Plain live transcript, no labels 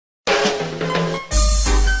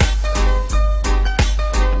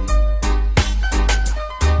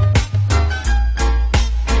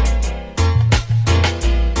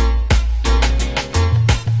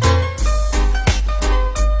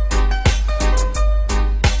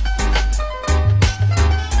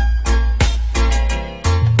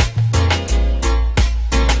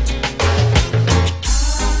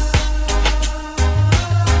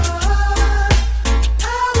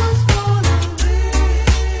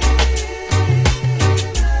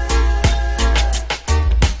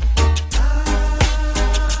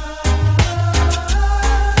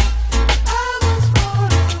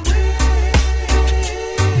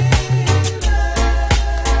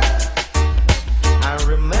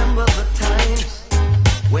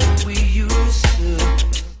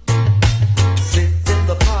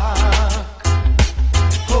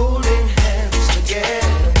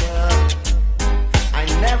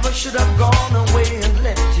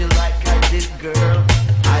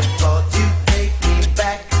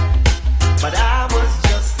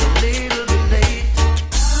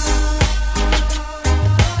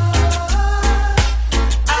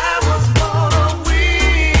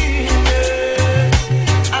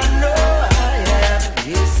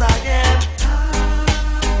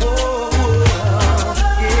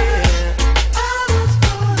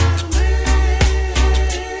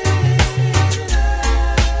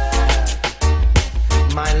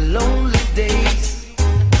My lonely days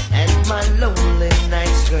and my lonely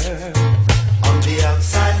nights, girl. On the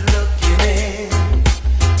outside looking in,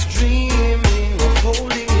 dreaming of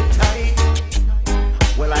holding you tight.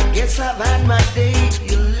 Well, I guess I've had my day.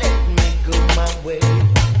 You let me go my way.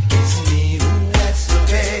 It's me who has to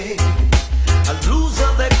pay. A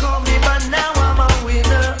loser they call me, but now I'm a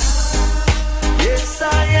winner. Yes,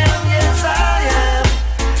 I am. Yes, I am.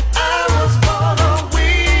 I was born a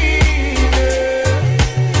winner.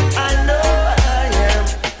 I know I am.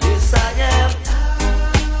 Yes, I am.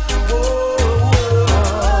 Oh,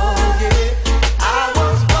 yeah. I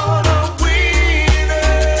was born a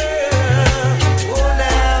winner. Oh,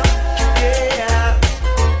 now, yeah.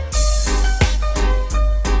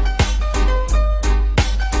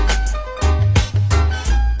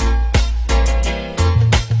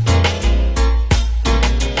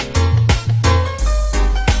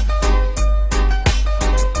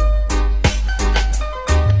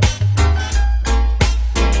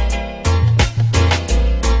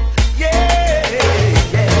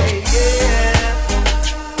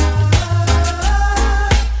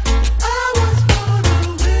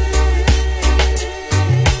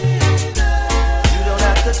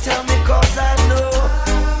 Tell me 'cause I know.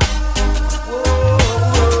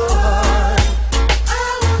 I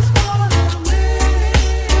was born a winner.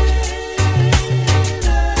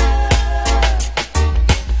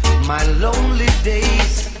 My lonely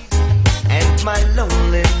days and my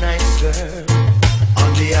lonely nights, girl. On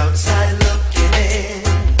the outside looking in,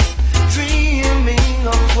 dreaming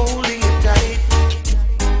of holding you tight.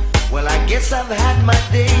 Well, I guess I've had my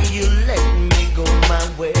day. You let me go my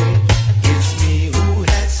way.